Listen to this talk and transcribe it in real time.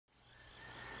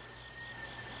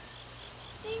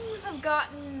Things have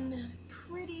gotten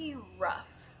pretty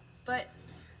rough, but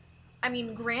I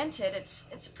mean, granted,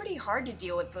 it's pretty hard to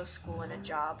deal with both school and a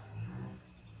job.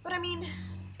 But I mean,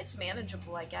 it's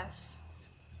manageable, I guess.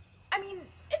 I mean,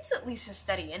 it's at least a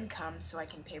steady income so I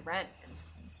can pay rent and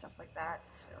stuff like that,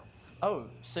 so. Oh,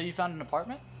 so you found an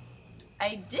apartment?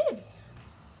 I did.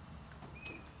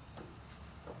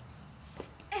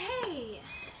 Hey.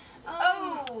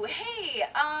 Oh, hey.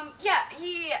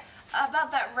 Yeah, about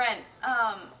that rent.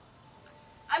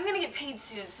 I'm gonna get paid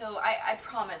soon, so I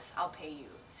promise I'll pay you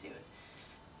soon.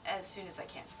 As soon as I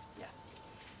can, yeah.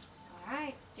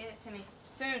 Alright, get it to me.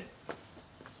 Soon.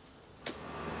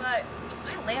 But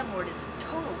my landlord is a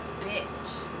total bitch.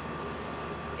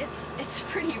 It's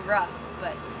pretty rough,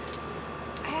 but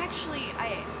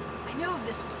I know of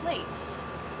this place.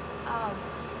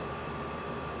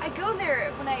 I go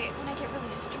there when I get really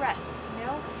stressed, you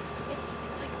know? It's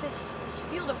like this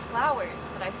field of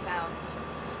flowers that I found.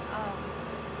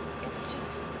 It's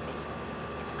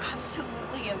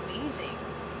absolutely amazing.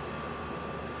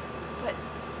 But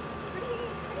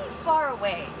pretty far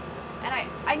away. And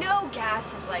I know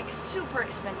gas is like super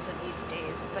expensive these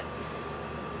days, but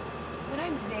when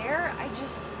I'm there, I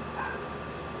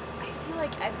feel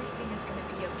like everything is gonna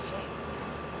be okay.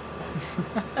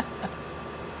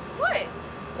 What?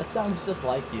 That sounds just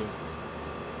like you.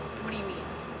 What do you mean?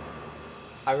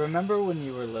 I remember when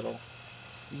you were little,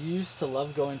 you used to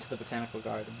love going to the botanical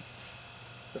gardens.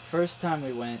 The first time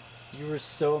we went, you were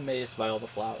so amazed by all the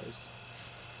flowers.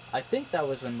 I think that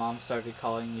was when Mom started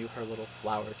calling you her little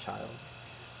flower child.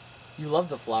 You loved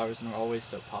the flowers and were always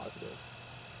so positive.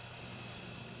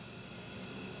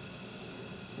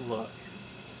 Look,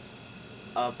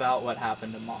 about what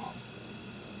happened to Mom.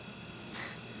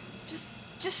 Just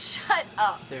shut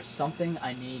up. There's something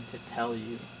I need to tell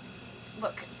you.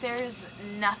 Look, there's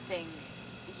nothing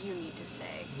you need to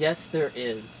say. Yes, there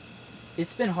is.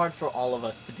 It's been hard for all of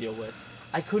us to deal with.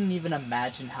 I couldn't even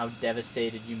imagine how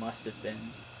devastated you must have been.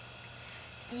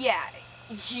 Yeah,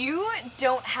 you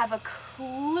don't have a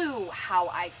clue how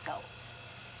I felt.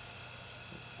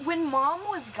 When Mom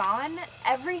was gone,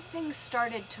 everything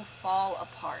started to fall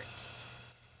apart.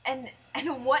 And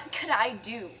what could I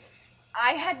do?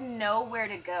 I had nowhere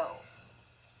to go.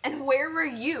 And where were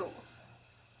you?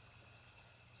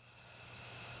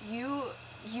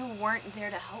 You weren't there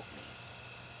to help me.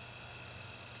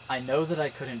 I know that I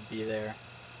couldn't be there.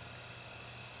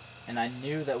 And I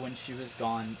knew that when she was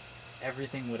gone,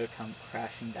 everything would have come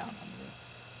crashing down on you.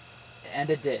 And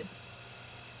it did.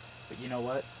 But you know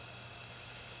what?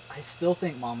 I still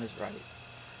think Mom is right.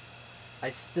 I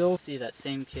still see that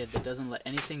same kid that doesn't let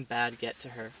anything bad get to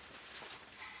her.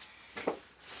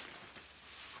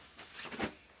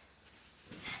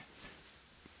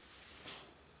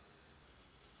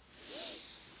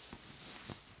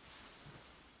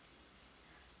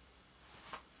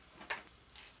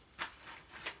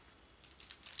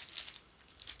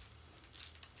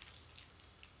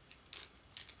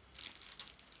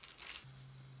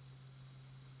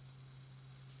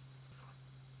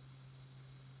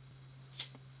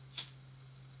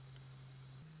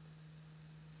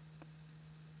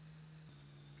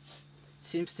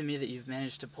 Seems to me that you've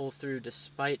managed to pull through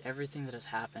despite everything that has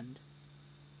happened.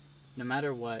 No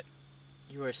matter what,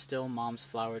 you are still Mom's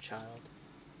flower child.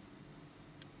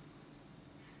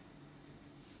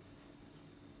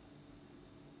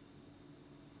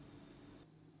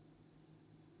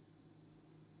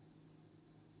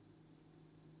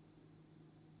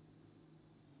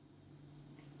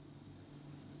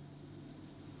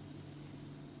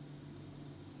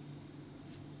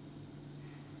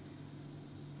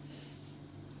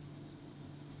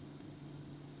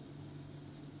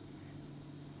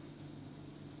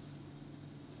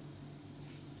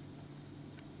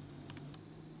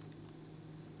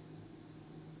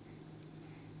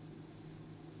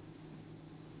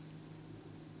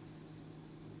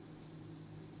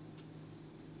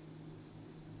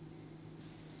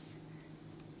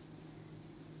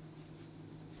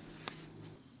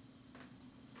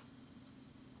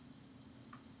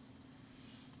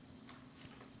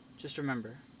 Just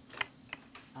remember,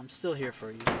 I'm still here for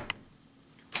you.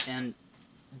 And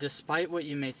despite what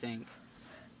you may think,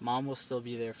 Mom will still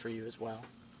be there for you as well.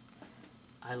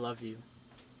 I love you.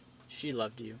 She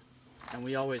loved you. And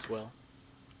we always will.